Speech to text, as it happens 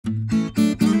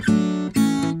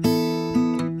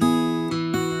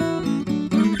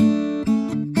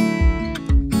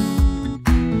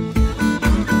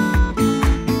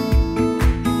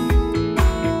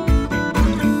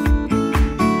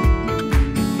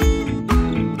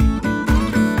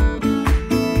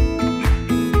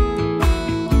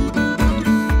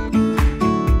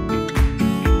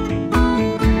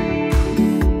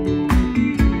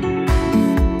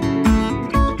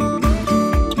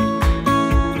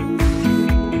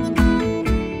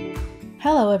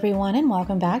everyone, and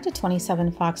welcome back to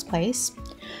 27 Fox Place.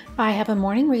 I have a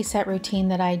morning reset routine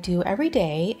that I do every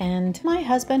day, and my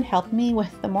husband helped me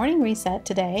with the morning reset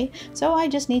today, so I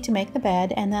just need to make the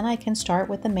bed and then I can start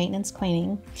with the maintenance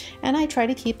cleaning. And I try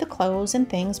to keep the clothes and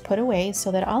things put away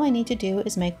so that all I need to do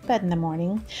is make the bed in the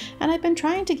morning. And I've been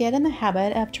trying to get in the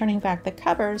habit of turning back the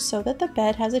covers so that the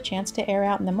bed has a chance to air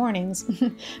out in the mornings.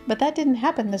 But that didn't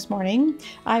happen this morning.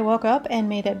 I woke up and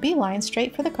made a beeline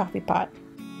straight for the coffee pot.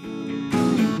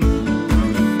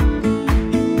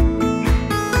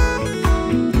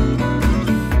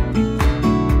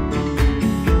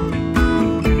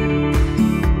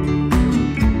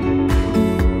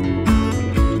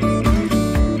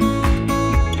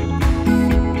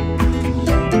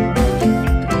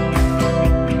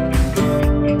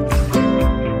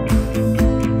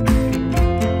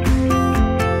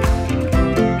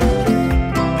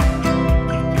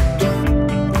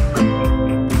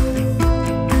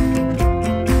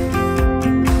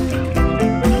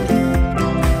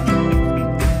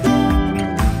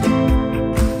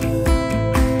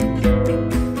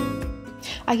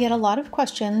 I get a lot of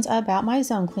questions about my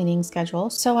zone cleaning schedule,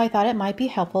 so I thought it might be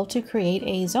helpful to create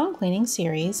a zone cleaning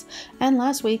series. And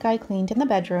last week I cleaned in the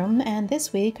bedroom, and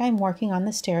this week I'm working on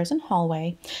the stairs and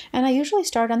hallway. And I usually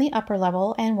start on the upper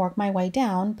level and work my way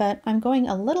down, but I'm going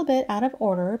a little bit out of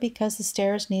order because the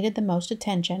stairs needed the most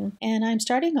attention. And I'm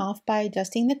starting off by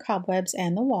dusting the cobwebs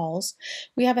and the walls.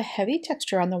 We have a heavy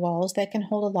texture on the walls that can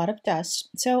hold a lot of dust,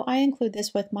 so I include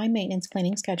this with my maintenance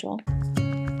cleaning schedule.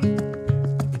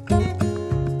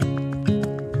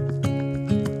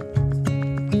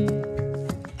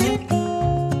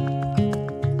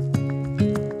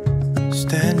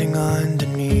 Standing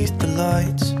underneath the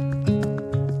lights,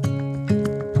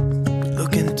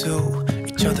 look into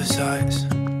each other's eyes.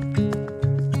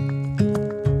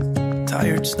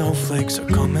 Tired snowflakes are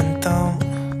coming down,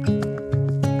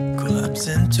 collapse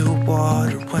into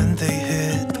water when they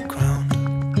hit the ground.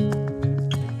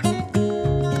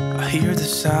 I hear the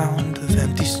sound of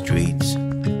empty streets,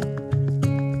 and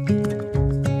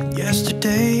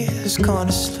yesterday has gone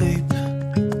to sleep.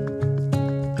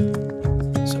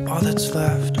 All that's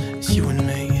left is you and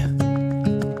me.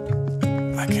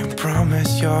 I can't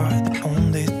promise you're the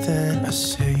only thing I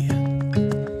see.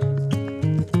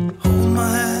 Hold my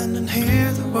hand and hear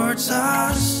the words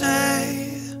I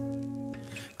say.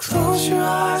 Close your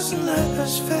eyes and let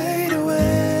us fade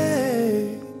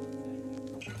away.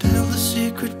 Build a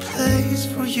secret place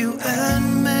for you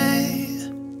and me,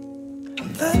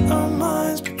 and let our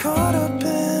minds be caught up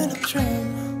in a dream.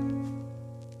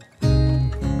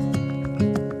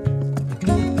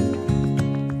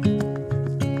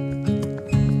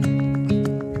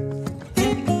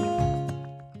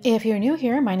 If you're new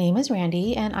here, my name is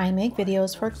Randy and I make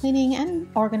videos for cleaning and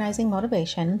organizing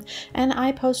motivation, and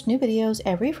I post new videos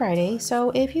every Friday,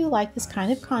 so if you like this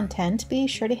kind of content, be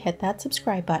sure to hit that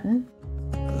subscribe button.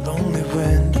 A lonely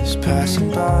wind is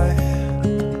passing by,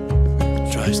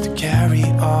 tries to carry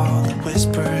all the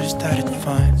whispers that it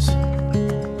finds.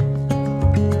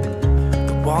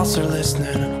 The walls are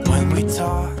listening when we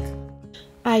talk.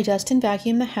 I dust and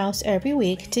vacuum the house every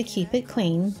week to keep it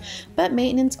clean, but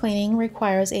maintenance cleaning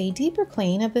requires a deeper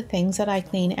clean of the things that I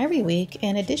clean every week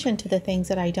in addition to the things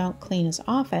that I don't clean as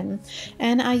often.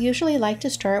 And I usually like to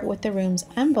start with the room's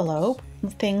envelope,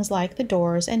 things like the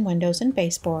doors and windows and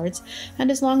baseboards,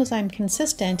 and as long as I'm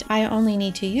consistent, I only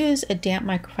need to use a damp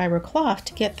microfiber cloth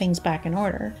to get things back in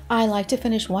order. I like to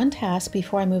finish one task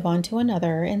before I move on to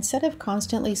another instead of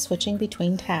constantly switching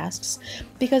between tasks,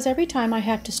 because every time I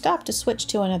have to stop to switch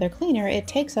to another cleaner, it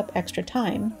takes up extra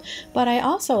time. But I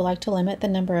also like to limit the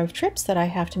number of trips that I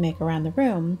have to make around the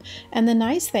room, and the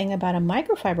nice thing about a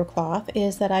microfiber cloth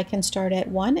is that I can start at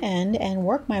one end and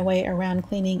work my way around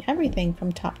cleaning everything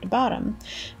from top to bottom,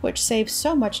 which saves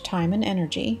so much time and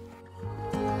energy.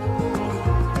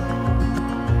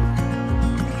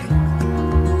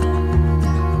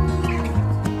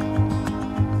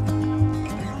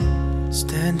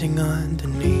 Standing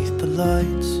underneath the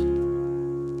lights,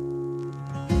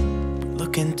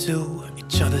 look into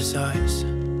each other's eyes.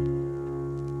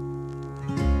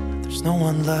 There's no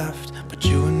one left but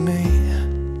you and me.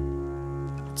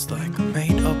 It's like a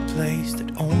made-up place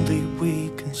that only we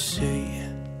can see.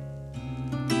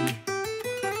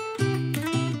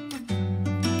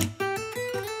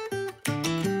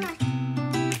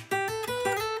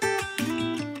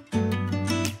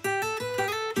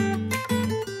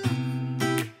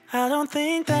 I don't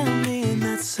think that I'm being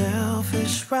that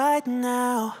selfish right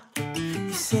now.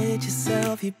 You said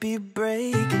yourself you'd be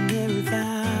breaking every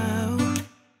vow.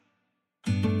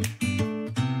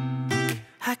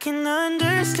 I can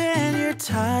understand you're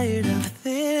tired of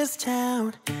this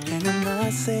town, and I'm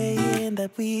not saying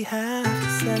that we have to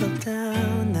settle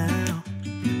down now.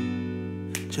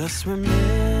 Just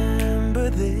remember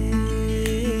this: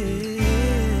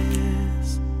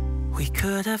 we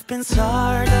could have been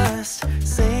stardust,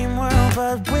 same world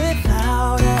but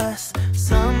without us.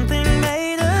 Something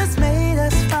made us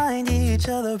find each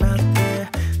other out there,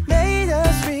 made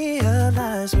us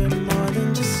realize we're more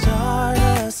than just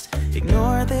stardust.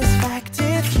 Ignore this fact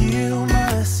if you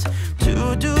must,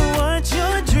 to do what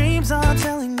your dreams are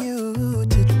telling you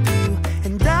to do.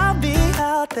 And I'll be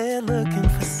out there looking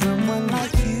for someone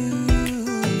like you.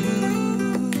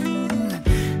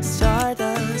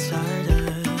 Stardust,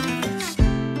 stardust. Ooh,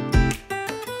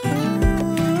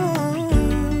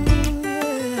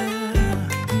 yeah.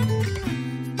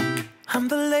 I'm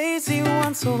the lazy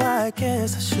one, so I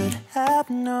guess I should have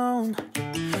known.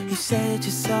 You said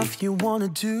yourself you wanna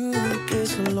do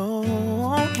this alone.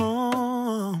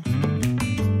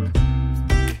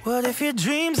 What if your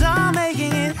dreams are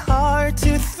making it hard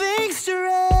to think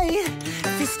straight?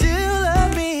 If you still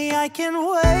love me, I can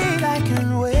wait, I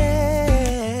can wait.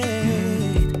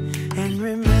 And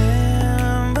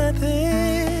remember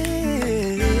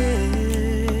this: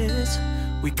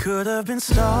 we could have been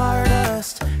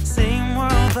stardust, same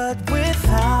world but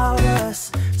without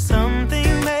us.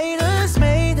 Something made us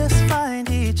find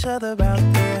each other out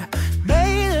there,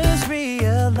 made us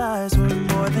realize we're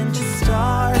more than just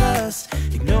stardust.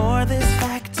 Ignore this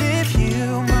fact if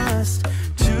you must,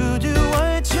 to do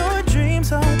what your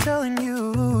dreams are telling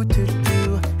you to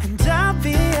do. And I'll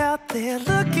be out there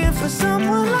looking for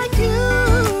someone like you.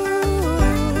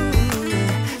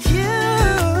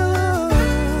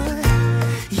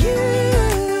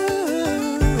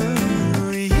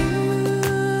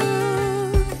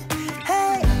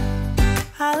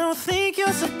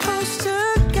 Supposed to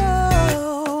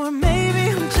go,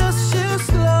 maybe I'm just too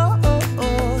slow.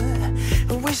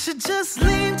 We should just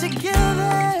lean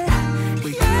together.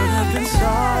 We could have been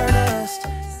stardust.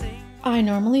 I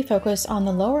normally focus on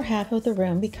the lower half of the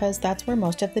room because that's where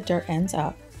most of the dirt ends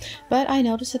up. But I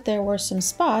noticed that there were some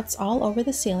spots all over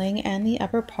the ceiling and the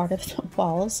upper part of the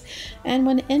walls, and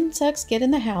when insects get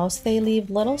in the house, they leave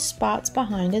little spots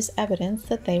behind as evidence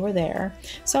that they were there.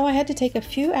 So I had to take a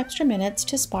few extra minutes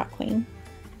to spot clean.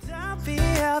 I'll be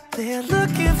out there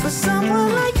looking for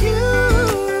someone like you.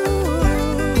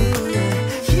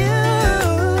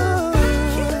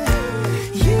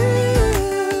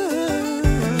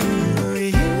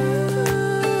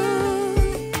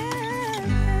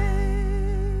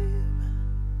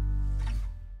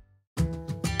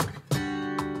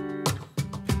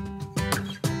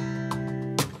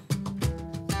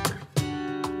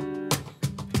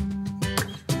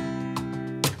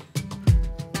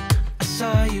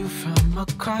 Saw you from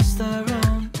across the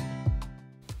room.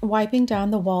 Wiping down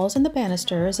the walls and the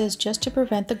banisters is just to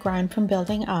prevent the grime from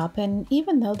building up, and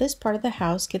even though this part of the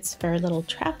house gets very little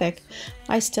traffic,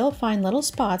 I still find little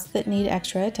spots that need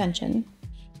extra attention.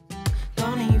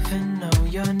 Don't even know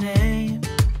your name.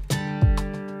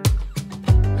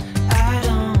 I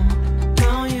don't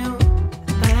know you,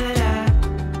 but I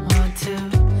want to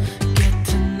get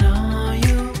to know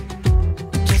you.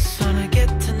 Just wanna get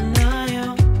to know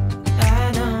you.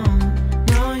 I don't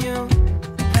know you,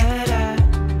 but I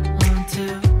want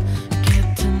to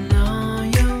get to know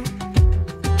you.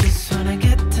 Just wanna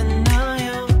get to know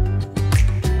you.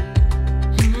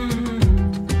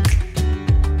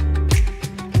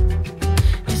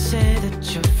 You say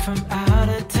that you're from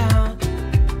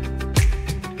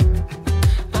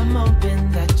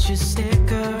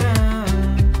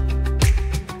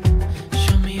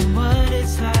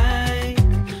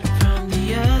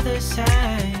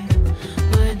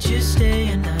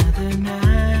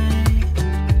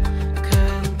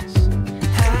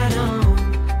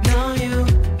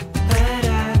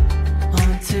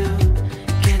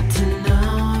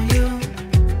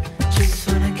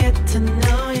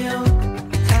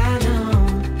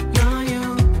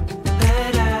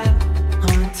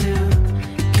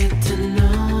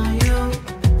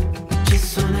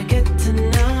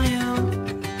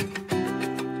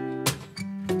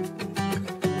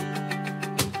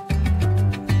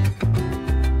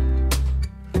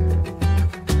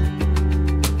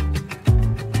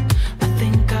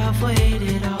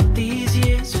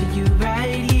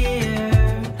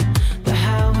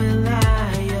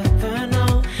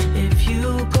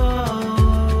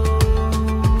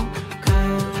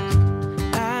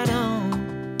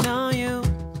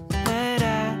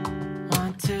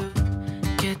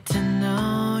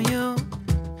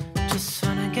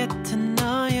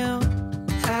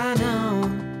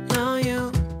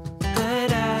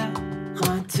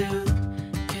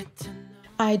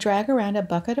I drag around a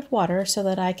bucket of water so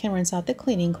that I can rinse out the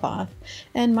cleaning cloth,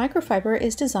 and microfiber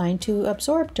is designed to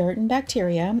absorb dirt and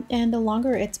bacteria, and the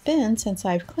longer it's been since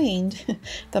I've cleaned,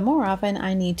 the more often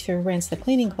I need to rinse the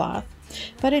cleaning cloth.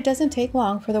 But it doesn't take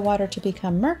long for the water to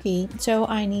become murky, so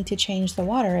I need to change the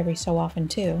water every so often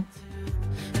too.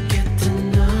 Get to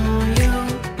know you,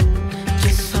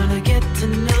 just wanna get to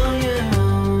know you.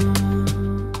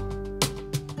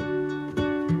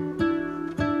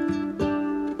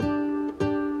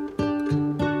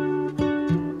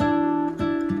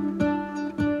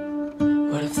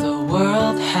 What if the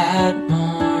world had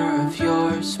more of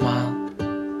your smile?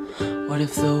 What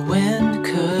if the wind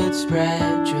could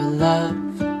spread your love?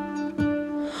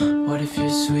 What if your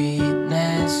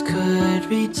sweetness could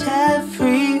reach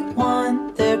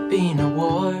everyone? There'd be no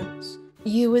wars.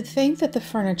 You would think that the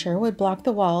furniture would block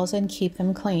the walls and keep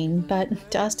them clean, but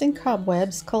dust and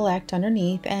cobwebs collect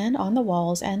underneath and on the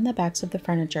walls and the backs of the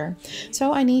furniture.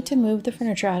 So I need to move the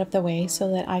furniture out of the way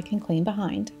so that I can clean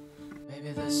behind.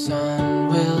 Maybe the sun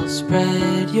will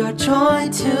spread your joy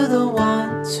to the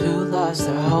ones who lost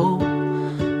their hope.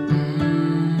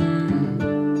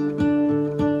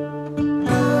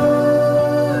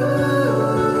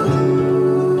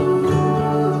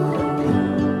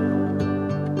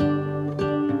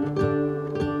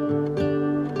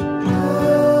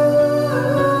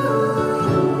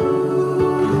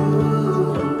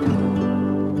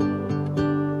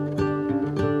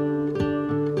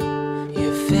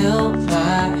 Fill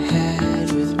my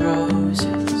head with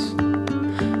roses.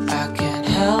 I can't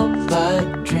help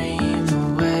but dream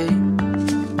away,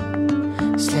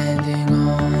 standing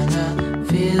on a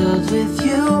field with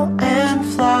you and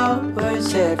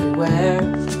flowers everywhere.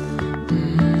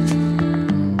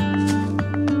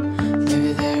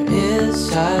 Maybe there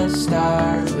is a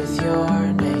star with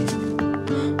your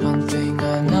name. One thing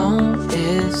I know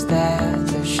is that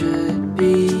there should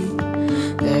be.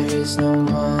 There is no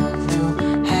one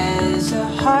who has a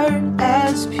heart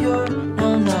as pure,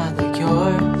 no, not like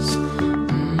yours.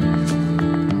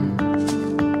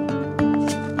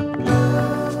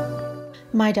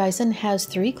 My Dyson has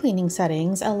 3 cleaning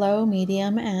settings, a low,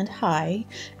 medium, and high,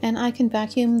 and I can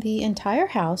vacuum the entire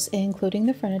house, including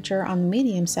the furniture, on the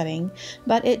medium setting,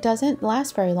 but it doesn't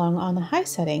last very long on the high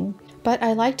setting. But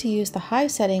I like to use the high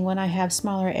setting when I have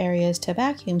smaller areas to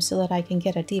vacuum so that I can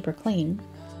get a deeper clean.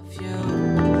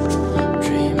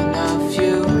 Dreaming of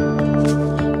you,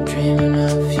 dreaming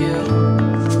of you,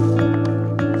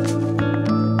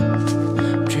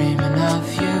 dreaming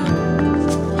of you,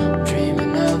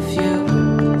 dreaming of you,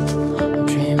 I'm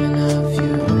dreaming of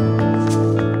you.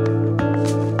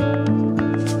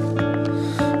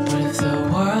 What if the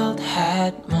world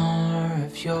had more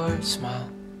of your smile?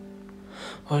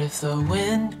 What if the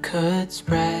wind could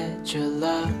spread your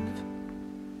love?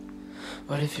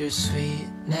 What if your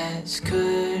sweetness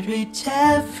could reach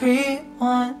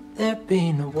everyone? There'd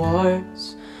be no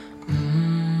wars.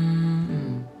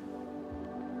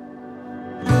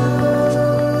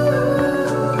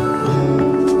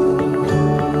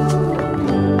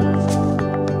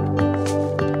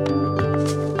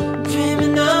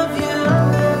 Dreaming of you.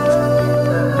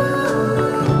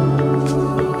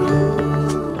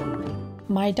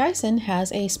 My Dyson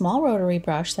has a small rotary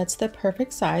brush that's the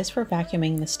perfect size for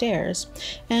vacuuming the stairs,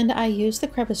 and I use the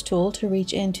crevice tool to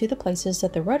reach into the places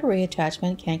that the rotary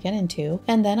attachment can't get into,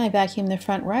 and then I vacuum the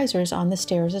front risers on the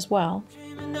stairs as well.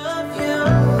 Dreaming of you.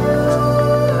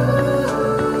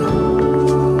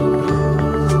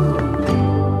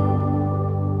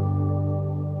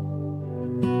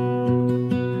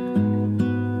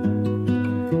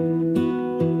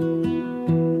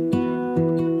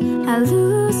 I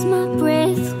lose my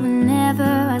breath whenever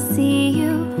I see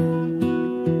you.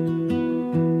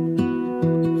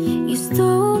 You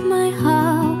stole my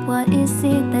heart, what is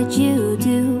it that you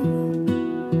do?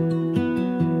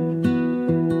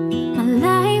 My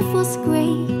life was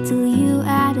great till you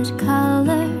added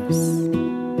colors.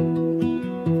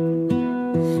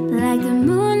 Like the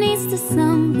moon needs the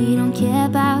sun, we don't care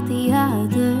about the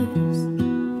others.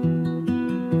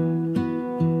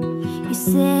 You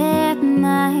set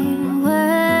my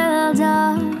world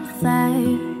on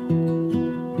fire.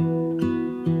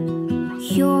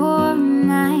 You're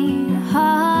my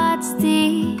heart's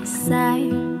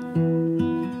desire.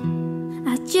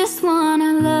 I just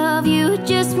wanna love you,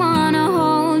 just wanna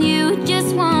hold you,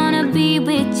 just wanna be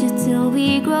with you till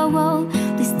we grow old.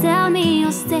 Please tell me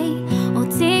you'll stay or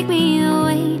take me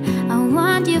away. I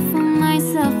want you for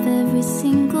myself every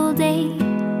single day.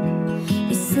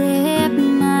 You set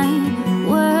my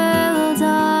world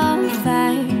on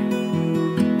fire.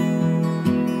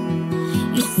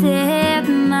 You set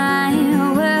my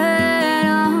world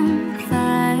on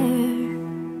fire.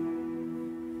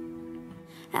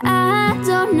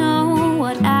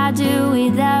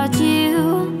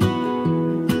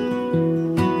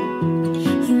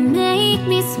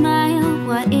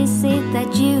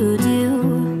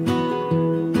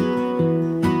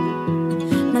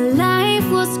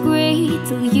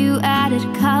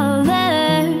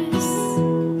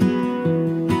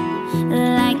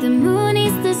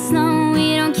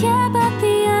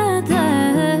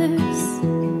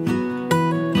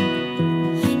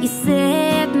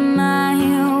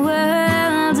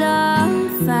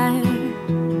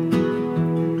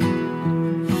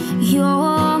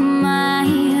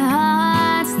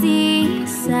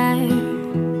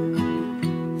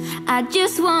 I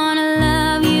just wanna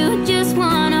love you, just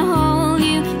wanna hold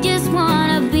you, just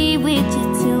wanna be with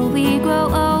you till we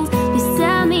grow old. Please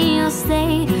tell me you'll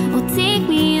stay or take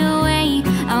me away.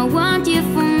 I want you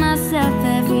for myself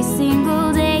every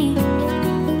single day.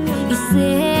 You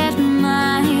set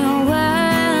my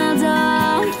world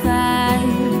on fire.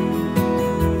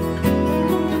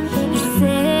 You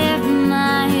set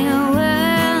my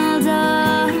world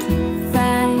on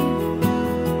fire.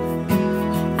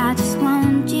 I just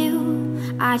want you,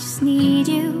 I just need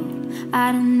you.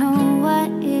 I don't know what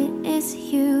it is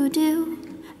you do.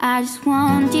 I just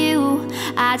want you,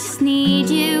 I just need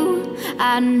you.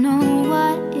 I don't know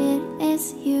what it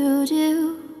is you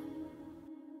do.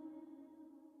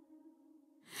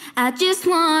 I just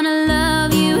wanna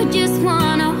love you, just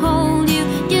wanna hold you,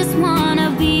 just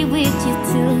wanna be with you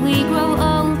till we grow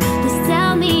old. Please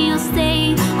tell me you'll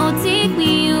stay or take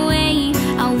me away.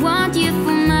 I want you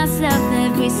for myself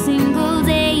every single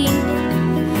day.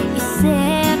 You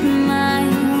set my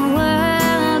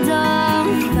world on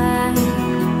fire.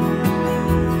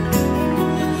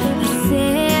 You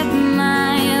set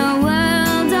my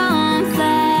world on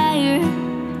fire.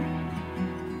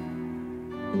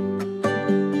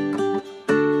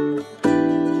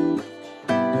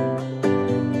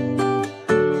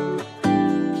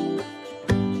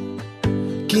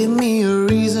 Give me a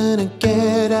reason to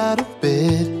get out of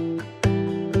bed.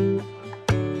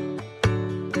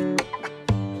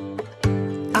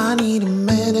 I need a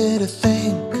minute to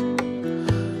think,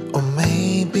 or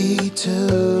maybe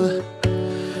two.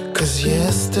 'Cause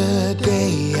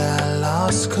yesterday I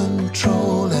lost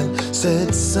control and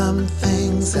said some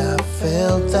things I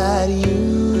felt that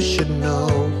you should know.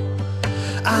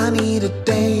 I need a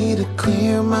day to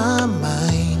clear my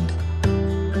mind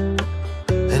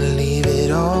and leave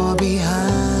it all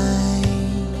behind.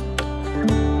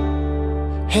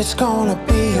 It's gonna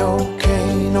be okay,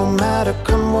 no matter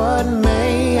come what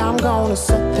may. I'm gonna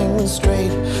set things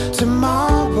straight.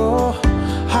 Tomorrow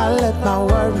I let my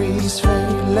worries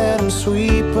fade, let them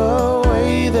sweep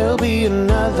away. There'll be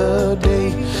another day.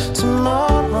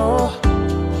 Tomorrow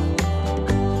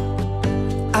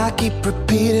I keep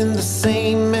repeating the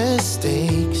same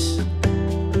mistakes.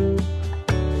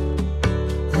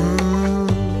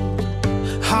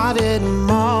 I did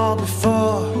them all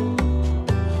before,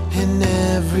 in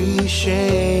every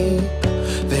shape.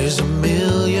 There's a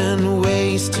million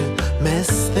ways to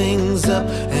mess things up,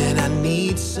 and I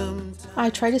need some. I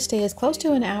try to stay as close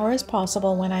to an hour as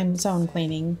possible when I'm zone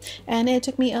cleaning, and it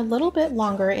took me a little bit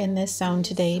longer in this zone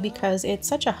today because it's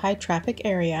such a high traffic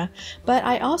area, but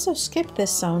I also skipped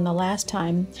this zone the last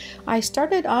time. I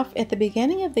started off at the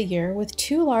beginning of the year with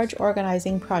 2 large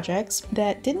organizing projects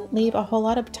that didn't leave a whole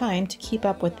lot of time to keep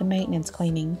up with the maintenance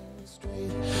cleaning.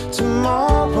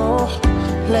 Tomorrow,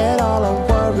 let all our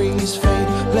worries fade,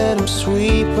 let them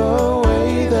sweep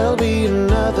away. There'll be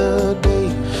another day.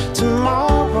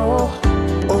 Tomorrow,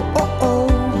 oh oh oh,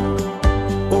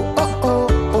 oh oh oh,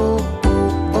 oh oh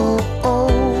oh,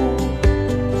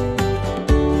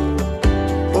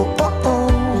 oh oh oh,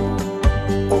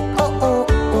 oh oh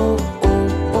oh, oh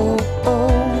oh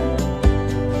oh.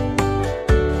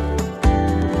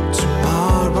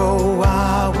 Tomorrow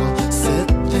I will set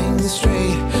things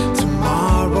straight.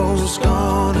 Tomorrow's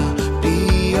gonna be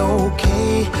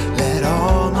okay. Let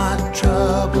all my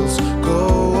troubles go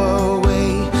away.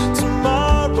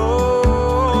 Tomorrow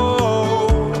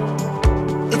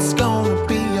it's gonna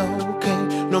be okay.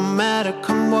 No matter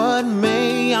come what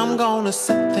may, I'm gonna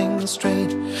set things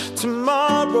straight.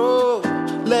 Tomorrow,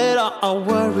 let all our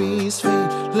worries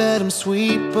fade, let them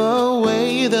sweep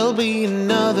away. There'll be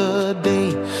another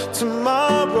day.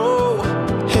 Tomorrow,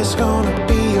 it's gonna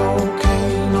be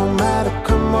okay. No matter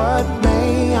come what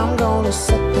may, I'm gonna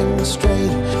set things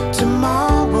straight.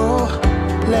 Tomorrow,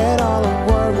 let all the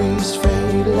worries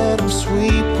fade, let them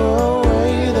sweep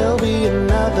away. There'll be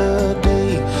another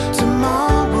day.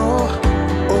 Tomorrow,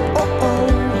 oh oh oh,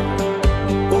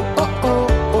 oh oh oh,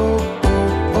 oh oh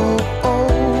oh,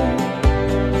 oh.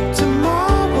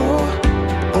 Tomorrow,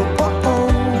 oh oh oh,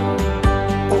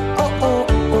 oh oh oh,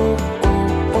 oh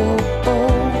oh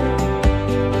oh.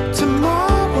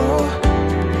 Tomorrow.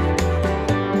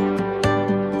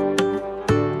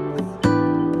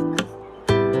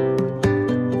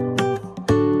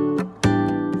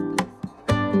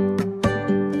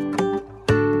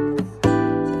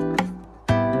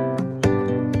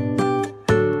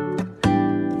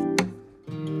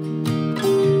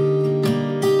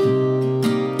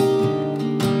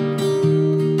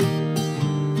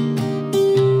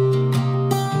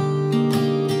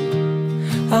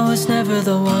 I was never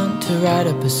the one to write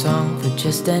up a song for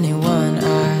just anyone.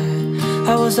 I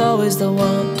I was always the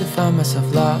one to find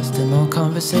myself lost in long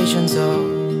conversations,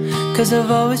 oh. Cause I've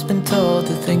always been told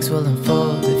that things will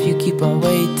unfold if you keep on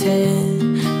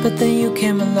waiting. But then you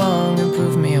came along and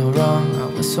proved me all wrong. I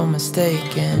was so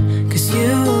mistaken. Cause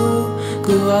you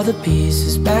glue all the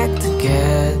pieces back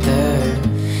together.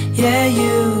 Yeah,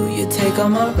 you take all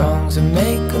my wrongs and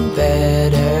make them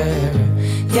better.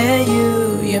 Yeah,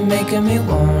 you're making me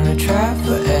wanna try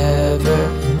forever.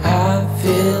 And I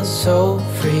feel so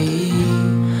free,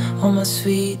 oh my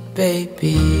sweet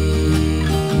baby.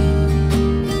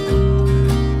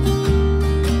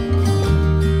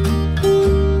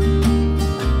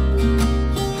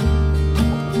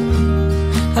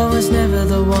 I was never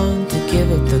the one to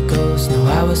give up the ghost. No,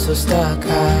 I was so stuck.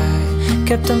 I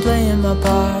kept on playing my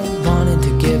part, wanting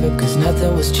to give up cause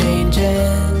nothing was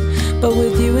changing. But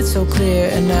with you it's so clear,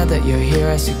 and now that you're here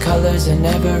I see colors in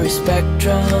every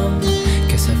spectrum.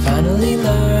 Guess I finally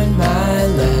learned my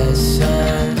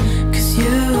lesson. Cause you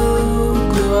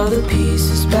glue all the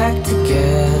pieces back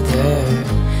together.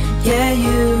 Yeah,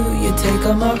 you take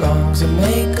all my wrongs and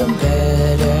make them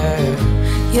better.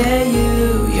 Yeah,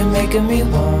 you're making me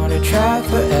wanna try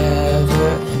forever.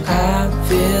 And I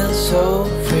feel so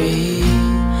free,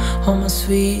 oh my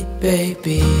sweet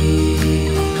baby.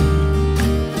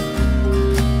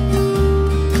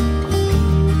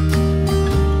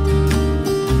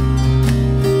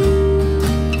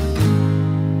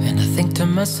 And I think to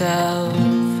myself,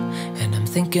 and I'm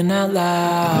thinking out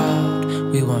loud,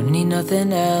 we won't need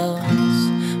nothing else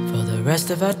for the rest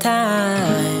of our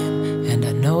time. And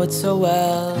I know it so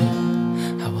well,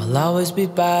 I will always be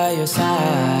by your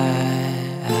side.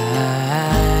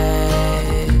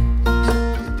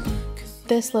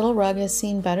 This little rug has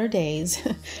seen better days.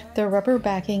 The rubber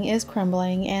backing is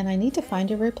crumbling and I need to find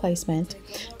a replacement.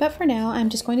 But for now, I'm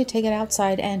just going to take it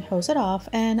outside and hose it off,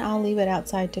 and I'll leave it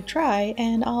outside to dry,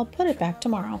 and I'll put it back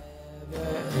tomorrow.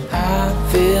 I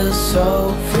feel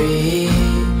so free,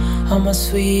 oh my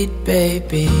sweet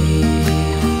baby.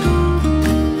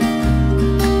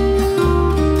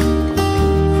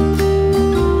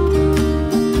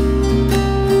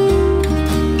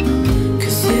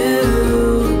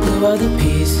 All the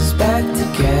pieces back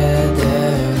together.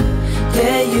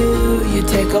 Yeah, you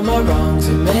take all my wrongs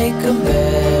and make them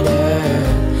better.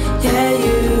 Yeah,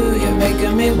 you're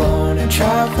making me wanna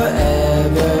try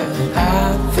forever. And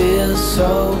I feel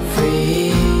so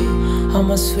free, oh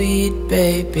my sweet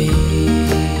baby.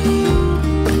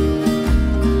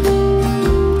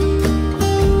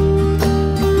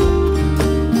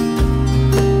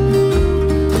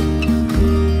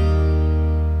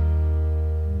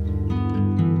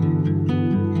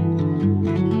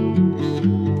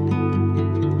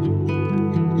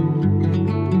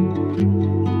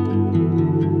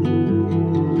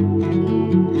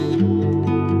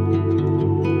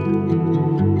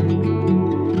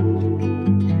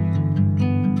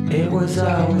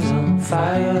 I was on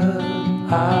fire,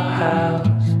 our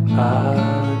house,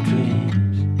 our dreams.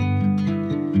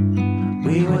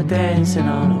 We were dancing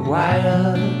on a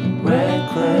wire,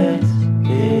 reckless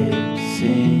it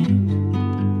seemed.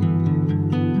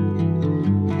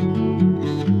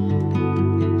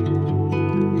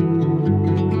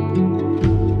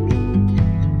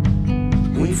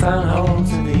 We found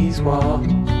holes in these walls,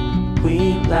 we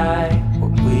like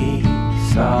what we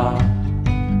saw.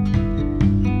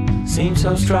 Seems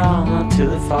so strong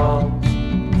until it falls,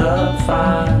 the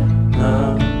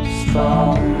final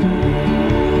straw.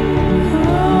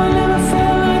 Oh, I never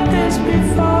felt like this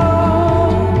before.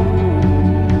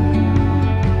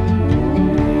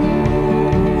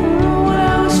 When I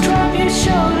was trapped, you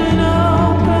showed an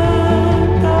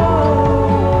open door.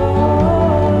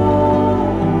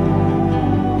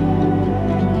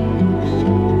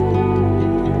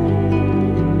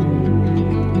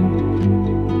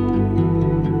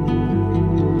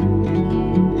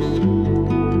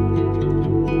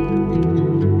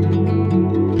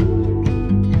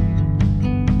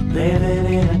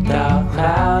 Living in a dark,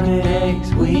 clouded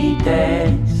haze, we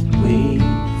danced, we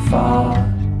fought.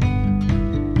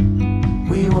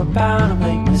 We were bound to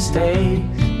make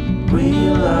mistakes,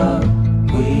 real love,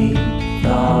 we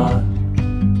thought.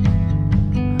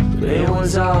 But it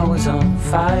was always on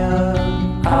fire,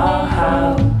 our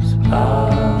house,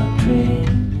 our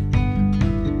dreams.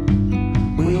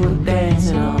 We were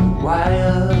dancing on a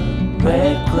wire,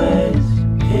 reckless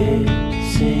it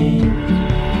seemed.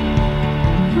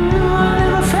 I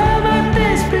never felt like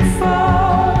this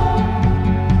before.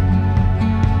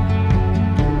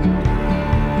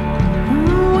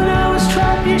 When I was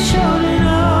trapped, you showed an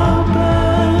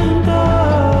open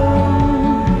door.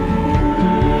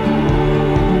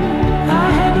 I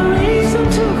had no reason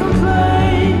to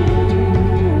complain.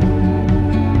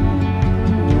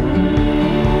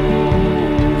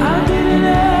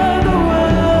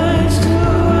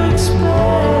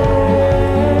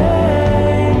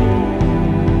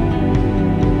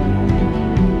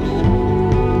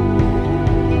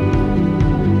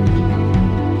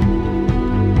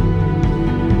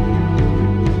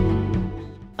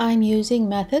 using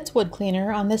Method's wood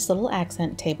cleaner on this little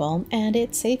accent table, and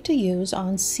it's safe to use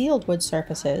on sealed wood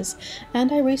surfaces.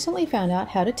 And I recently found out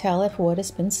how to tell if wood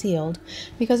has been sealed,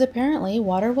 because apparently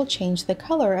water will change the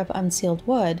color of unsealed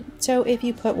wood. So if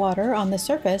you put water on the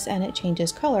surface and it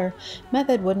changes color,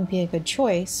 Method wouldn't be a good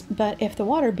choice. But if the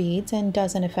water beads and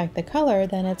doesn't affect the color,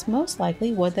 then it's most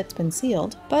likely wood that's been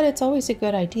sealed. But it's always a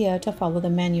good idea to follow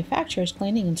the manufacturer's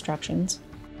cleaning instructions.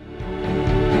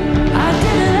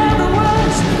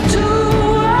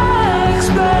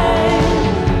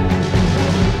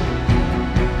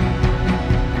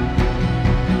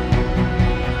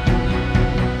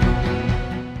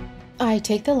 I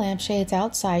take the lampshades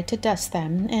outside to dust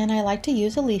them, and I like to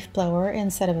use a leaf blower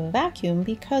instead of a vacuum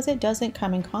because it doesn't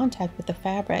come in contact with the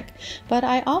fabric, but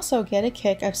I also get a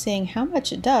kick of seeing how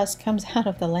much dust comes out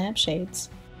of the lampshades.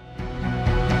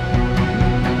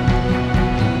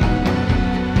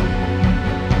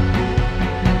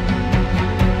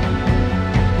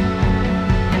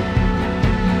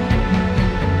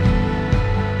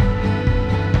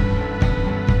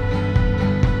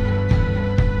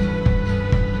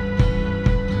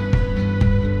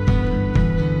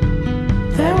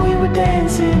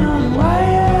 Dancing on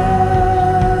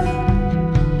wire.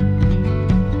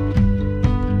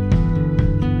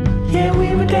 Yeah,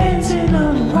 we were dancing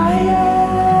on wire.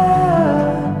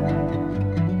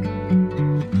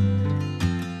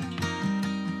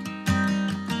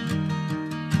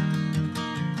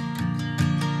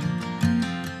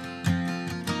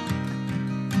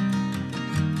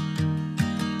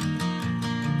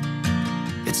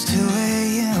 It's 2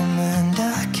 a.m. and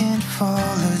I can't fall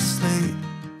asleep.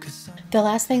 The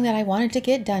last thing that I wanted to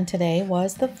get done today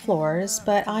was the floors,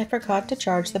 but I forgot to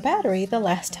charge the battery the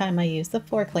last time I used the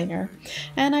floor cleaner.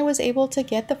 And I was able to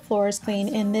get the floors clean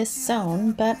in this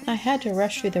zone, but I had to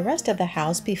rush through the rest of the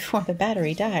house before the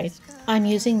battery died. I'm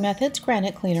using Method's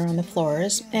granite cleaner on the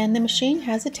floors, and the machine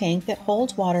has a tank that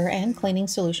holds water and cleaning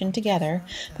solution together,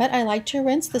 but I like to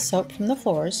rinse the soap from the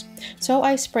floors. So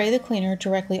I spray the cleaner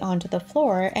directly onto the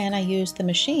floor, and I use the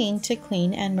machine to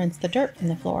clean and rinse the dirt from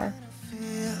the floor.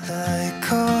 Like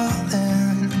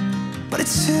calling, but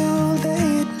it's too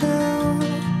late now.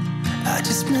 I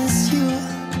just miss you.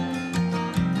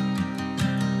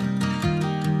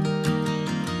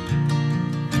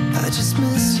 I just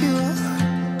miss you.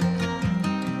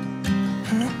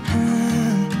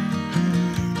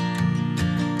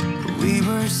 We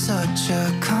were such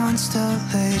a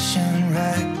constellation,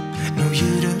 right? No,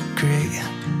 you'd agree.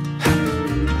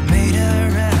 Made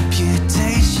a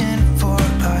reputation for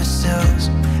ourselves.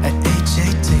 At age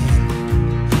 18,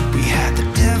 we had the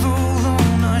devil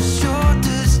on our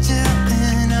shoulders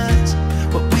telling us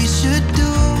what we should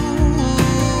do.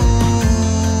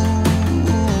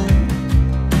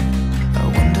 I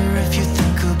wonder if you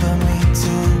think about me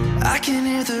too. I can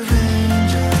hear the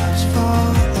raindrops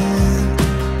falling.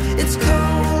 It's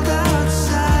cold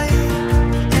outside,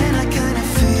 and I kinda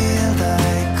feel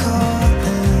like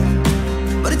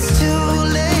calling, but it's too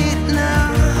late now.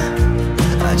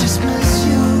 I just miss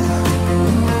you.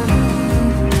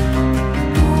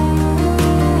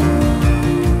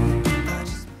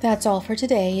 That's all for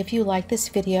today. If you like this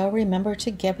video, remember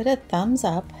to give it a thumbs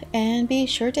up and be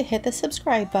sure to hit the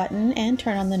subscribe button and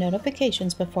turn on the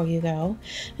notifications before you go.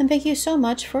 And thank you so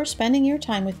much for spending your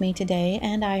time with me today,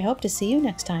 and I hope to see you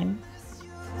next time.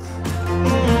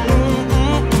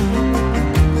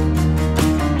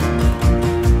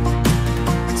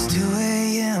 It's 2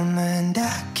 a.m. and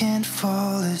I can't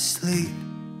fall asleep.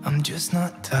 I'm just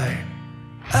not tired.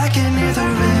 I can hear the